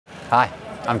Hi,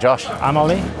 I'm Josh. I'm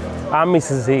Ollie. I'm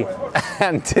Mrs. Z.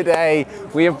 And today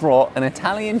we have brought an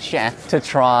Italian chef to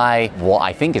try what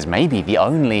I think is maybe the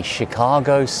only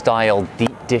Chicago-style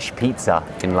deep dish pizza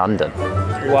in London.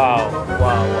 Wow.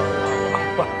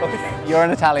 You're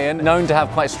an Italian, known to have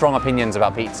quite strong opinions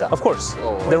about pizza. Of course,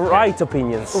 the right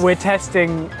opinions. We're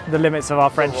testing the limits of our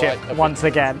friendship once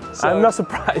again. I'm not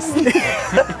surprised.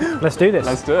 Let's do this.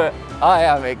 Let's do it. I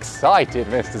am excited,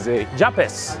 Mr. Z.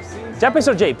 Japes. Japes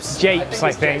or Japes? Japes,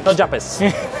 I think. No, Japes.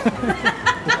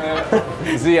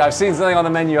 Z, I've seen something on the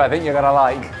menu I think you're gonna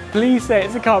like. Please say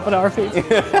it's a carbonara pizza.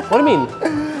 What do you mean?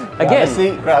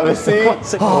 Again? Grab a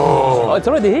seat. Oh, it's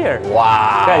already here.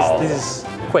 Wow. Guys, this is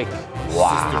quick.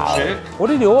 Wow. What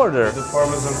did you order? The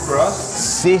Parmesan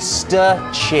crust. Sister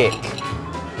Chick.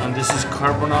 And this is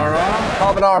carbonara.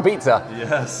 Carbonara pizza.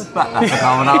 Yes. That's a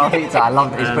carbonara pizza. I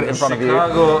love that he's put it in front of you.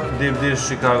 Chicago deep dish,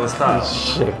 Chicago style.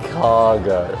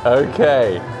 Chicago.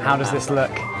 Okay. How does this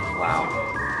look? Wow.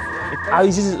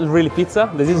 Is this really pizza?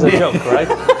 This is a joke, right?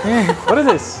 What is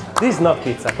this? This is not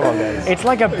pizza. Come on, guys. It's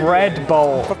like a bread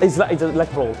bowl. It's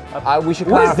like roll. We should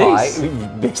What is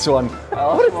clarify this one.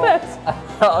 What is that?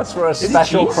 Ask for a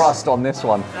special cheese? crust on this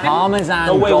one. Parmesan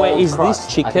Oh, wait, gold is crust.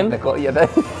 this chicken?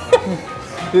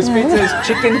 This pizza is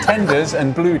chicken tenders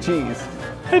and blue cheese.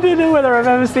 I don't know whether I've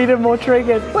ever seen it more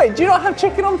triggered. Wait, do you not have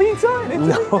chicken on pizza?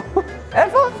 No.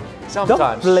 Ever? Don't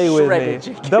Sometimes. play with me. Shredded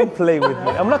chicken. Don't play with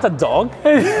me. I'm not a dog.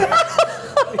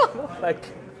 Like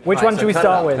Which one do we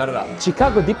start with? Cut it up.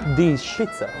 Chicago deep dish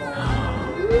pizza.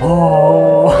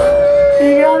 Oh,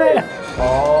 you got it.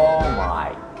 Oh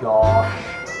my gosh.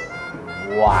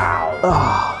 Wow.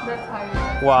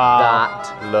 Wow.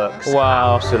 That looks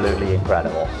Wow. absolutely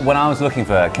incredible. When I was looking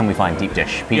for can we find deep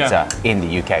dish pizza in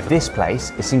the UK, this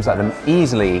place, it seems like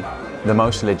easily the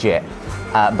most legit.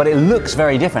 But it looks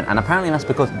very different, and apparently that's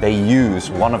because they use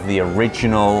one of the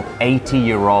original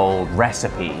 80-year-old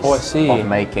recipes of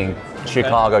making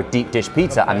Chicago deep dish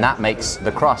pizza, and that makes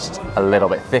the crust a little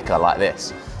bit thicker like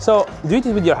this. So, do you eat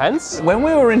it with your hands? When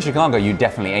we were in Chicago, you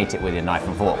definitely ate it with your knife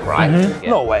and fork, right? Mm-hmm.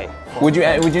 No way. Would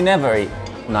you never eat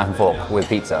knife and fork with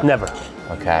pizza? Never.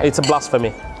 Okay. It's a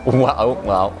blasphemy.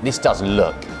 Well, this does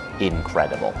look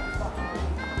incredible.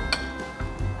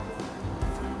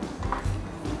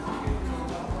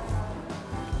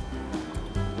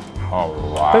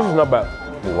 Oh wow. This is not bad.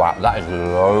 Wow, that is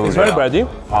loaded. It's very bready,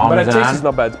 but the taste is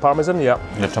not bad. Parmesan, yeah.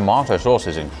 The tomato sauce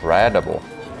is incredible.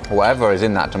 Whatever is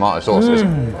in that tomato sauce is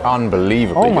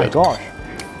unbelievably good. Oh my gosh,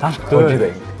 that's good. What do you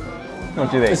think?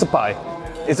 What do you think? It's a pie.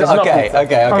 It's not okay, pizza.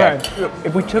 okay. Look,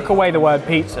 if we took away the word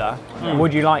pizza,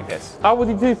 would you like this? I would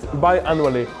eat it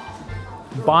biannually.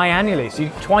 Biannually, so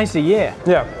twice a year.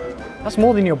 Yeah. That's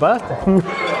more than your birthday.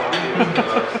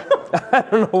 I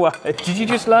don't know why. Did you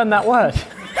just learn that word?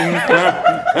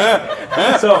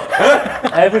 So,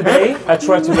 every day I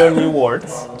try to learn new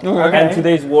words, and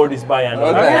today's word is biannual.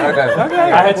 Okay.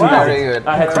 I had to Very use it. good.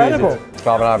 I had to use it.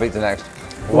 Carbonara pizza next.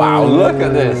 Wow, look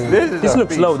at this. This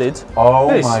looks loaded. Oh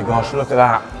This. my gosh, look at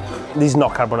that. This is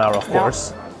not carbonara, of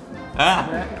course.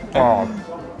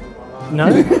 No?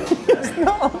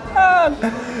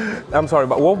 I'm sorry,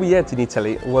 but what we ate in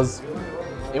Italy was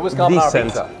It was carbonara decent.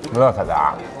 pizza. Look at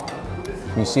that.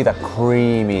 You see the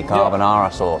creamy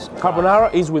carbonara sauce.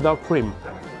 Carbonara is without cream.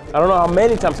 I don't know how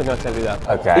many times I'm gonna tell you that.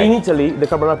 Okay. In Italy, the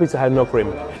carbonara pizza had no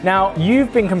cream. Now,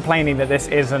 you've been complaining that this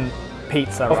isn't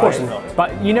pizza, Of course not.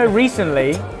 But you know,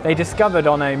 recently, they discovered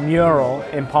on a mural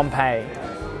in Pompeii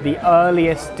the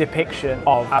earliest depiction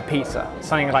of a pizza,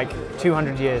 something like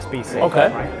 200 years BC. Okay.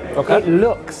 Right? Okay. It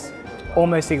looks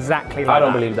almost exactly like I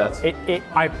don't that. believe that.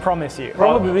 I promise you.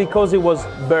 Probably because it was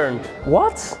burned.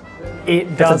 What?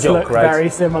 It That's a does joke, look right? very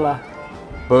similar.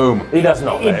 Boom. It does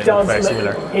not It does very look,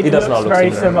 similar. It does looks not look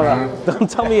very similar. similar. Don't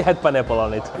tell me it had pineapple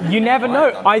on it. You never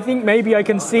know. I think maybe I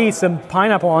can see some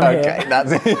pineapple on Okay, here.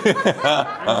 that's it.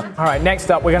 All right,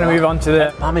 next up, we're going to move on to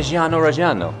the... Parmigiano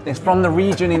Reggiano. It's from the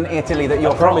region in Italy that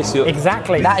you're Promise you.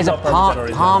 Exactly. That is a Parmigiano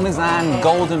Reggiano. Parmesan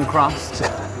golden crust.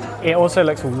 It also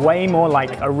looks way more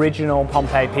like original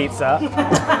Pompeii pizza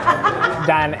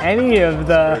than any of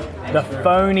the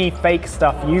phony fake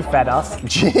stuff you fed us.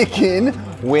 Chicken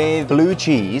with blue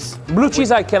cheese. Blue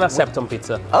cheese I can accept on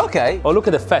pizza. Okay. Oh, look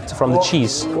at the fat from the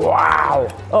cheese. Wow.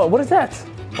 Oh, what is that?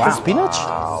 Wow. Is it spinach?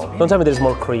 Don't tell me there's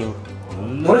more cream.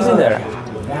 What is in there?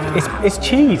 It's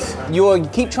cheese. You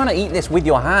keep trying to eat this with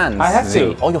your hands. I have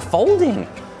to. Oh, you're folding.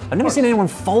 I've never seen anyone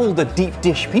fold a deep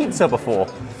dish pizza before.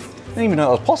 I didn't even know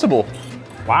it was possible.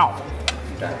 Wow.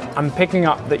 I'm picking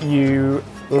up that you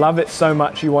love it so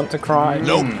much you want to cry.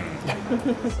 Nope.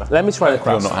 Let me try the You're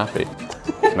crust. not happy.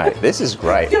 Mate, this is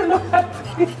great. You're not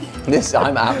happy.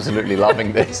 I'm absolutely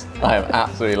loving this. I am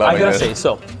absolutely loving I gotta this. say,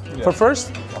 so, for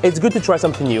first, it's good to try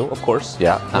something new, of course.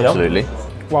 Yeah, you know? absolutely.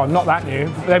 Well, not that new.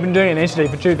 They've been doing it in Italy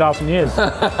for 2,000 years.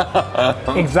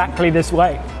 Exactly this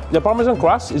way. The Parmesan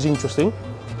crust is interesting.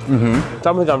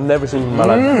 Something I've never seen in my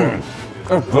life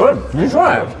before. It's good. You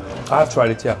try it. I've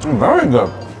tried it, yeah. Very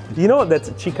good. You know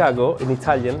that Chicago in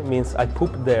Italian means I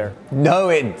poop there. No,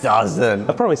 it doesn't.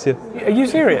 I promise you. Are you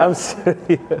serious? I'm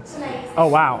serious. Oh,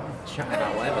 wow.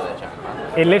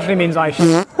 It literally means I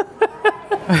should.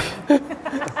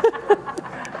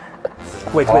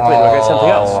 Wait, I got something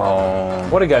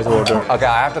else. What do you guys order? Okay,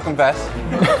 I have to confess.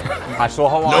 I saw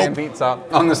Hawaiian pizza.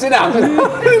 I'm gonna sit down.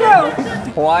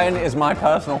 Hawaiian is my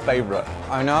personal favorite.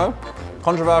 I know,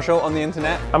 controversial on the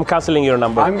internet. I'm canceling your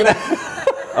number I'm gonna.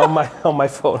 on my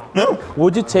phone.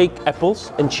 Would you take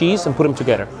apples and cheese and put them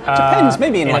together? Depends,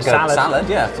 maybe in like a salad,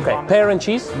 yeah. Okay, pear and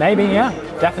cheese? Maybe, yeah,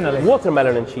 definitely.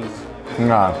 Watermelon and cheese?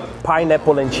 No.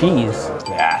 Pineapple and cheese?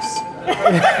 Yes.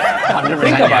 100%.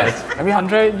 Think about it.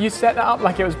 Andre, you set that up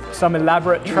like it was some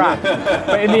elaborate trap,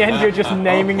 but in the end you're just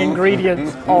naming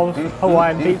ingredients of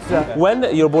Hawaiian pizza. When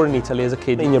you're born in Italy as a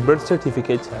kid, in your birth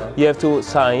certificate, you have to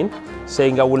sign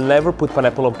saying I will never put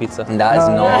pineapple on pizza. That is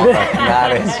not.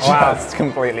 That is just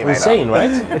completely made Insane, up.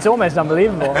 right? It's almost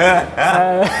unbelievable. All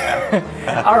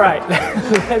right,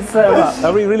 let's serve up.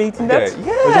 Are we really eating that? Okay.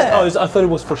 Yeah. I thought it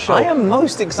was for show. I am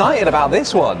most excited about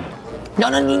this one. No,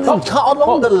 cut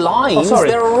along the lines. sorry.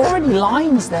 There are already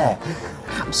lines there.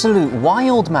 Absolute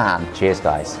wild man. Cheers,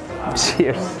 guys.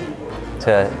 Cheers.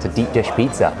 To deep dish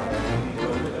pizza.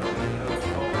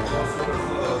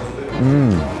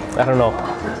 I don't know.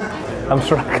 I'm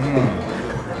struggling.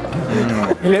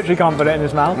 He literally can't put it in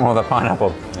his mouth. Oh, the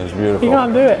pineapple is beautiful. He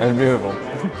can't do it. It's beautiful.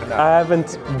 I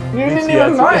haven't. You didn't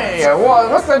even know it.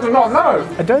 What's there to not know?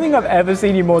 I don't think I've ever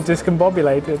seen you more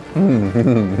discombobulated.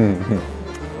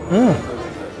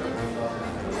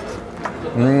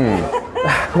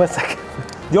 One second.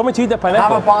 Do you want me to eat the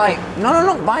pineapple? Have a bite. No,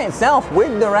 not by itself,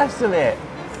 with the rest of it.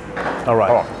 All right.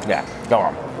 Go on. Yeah, go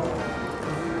on.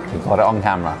 We've got it on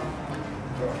camera.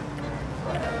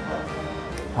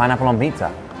 Pineapple on pizza.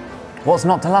 What's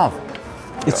not to love?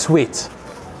 It's sweet.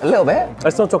 A little bit.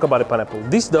 Let's not talk about the pineapple.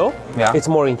 This though, Yeah. it's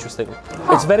more interesting.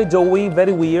 It's very doughy,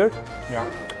 very weird. Yeah.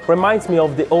 Reminds me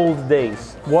of the old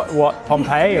days. What,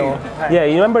 Pompeii or? Yeah,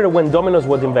 you remember when Domino's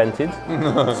was invented?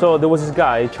 So there was this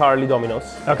guy, Charlie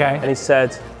Domino's, Okay. and he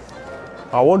said,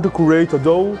 I want to create a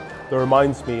dough that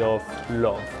reminds me of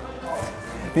love.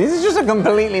 This is just a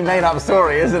completely made up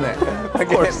story, isn't it? Of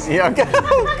course. Yeah, okay.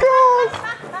 Of course.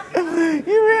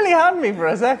 You really had me for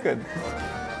a second.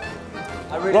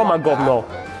 Oh my God, no.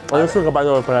 I just talk about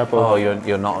the pineapple. Oh,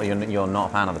 you're not a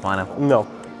fan of the pineapple. No,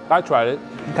 I tried it.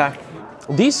 Okay.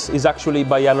 This is actually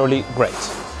biannually great.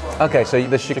 Okay, so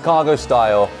the Chicago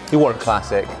style, It works.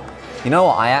 classic. You know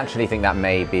what? I actually think that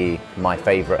may be my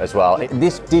favorite as well.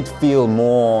 This did feel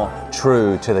more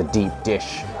true to the deep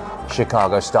dish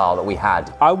Chicago style that we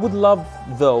had. I would love,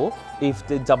 though, if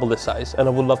they double the size, and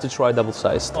I would love to try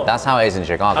double-sized. That's how it is in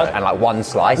Chicago. And like one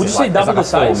slice Would is you say like, it's double like a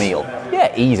the full size? meal.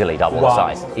 Yeah, easily double the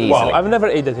size. Easily. Wow, I've never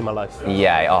ate that in my life.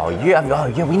 Yeah, oh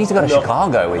yeah, we need to go to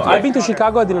Chicago with you. I've been to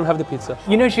Chicago, I didn't have the pizza.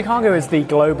 You know, Chicago is the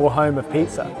global home of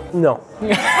pizza. No.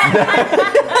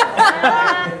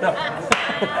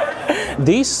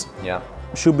 This Yeah.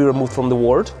 should be removed from the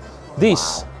world.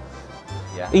 This,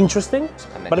 Yeah. interesting,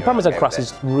 then but the you're Parmesan okay crust with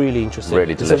is really interesting.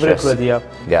 Really It's a very delicious. cool idea.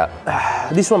 Yeah.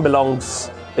 This one belongs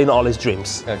in all his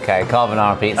dreams. Okay,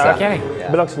 carbonara pizza. Okay.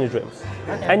 Belongs in your dreams.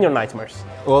 And your nightmares.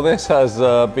 Well, this has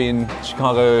been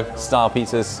Chicago-style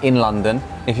pizzas in London.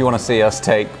 If you want to see us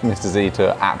take Mr. Z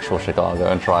to actual Chicago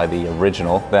and try the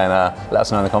original, then let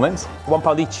us know in the comments.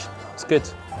 £1 each. It's good.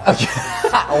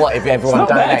 What if everyone Not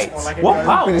bad. donates?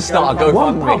 £1. We can start a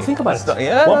GoFundMe. £1. Think about it.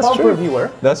 Yeah, £1 that's per true. viewer.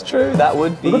 That's true. That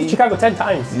would We go to be. Chicago 10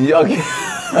 times. Yeah, okay.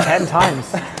 10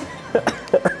 times.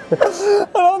 And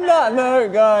on that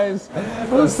note, guys,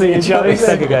 We'll see you, Johnny.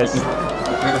 Thank you, guys.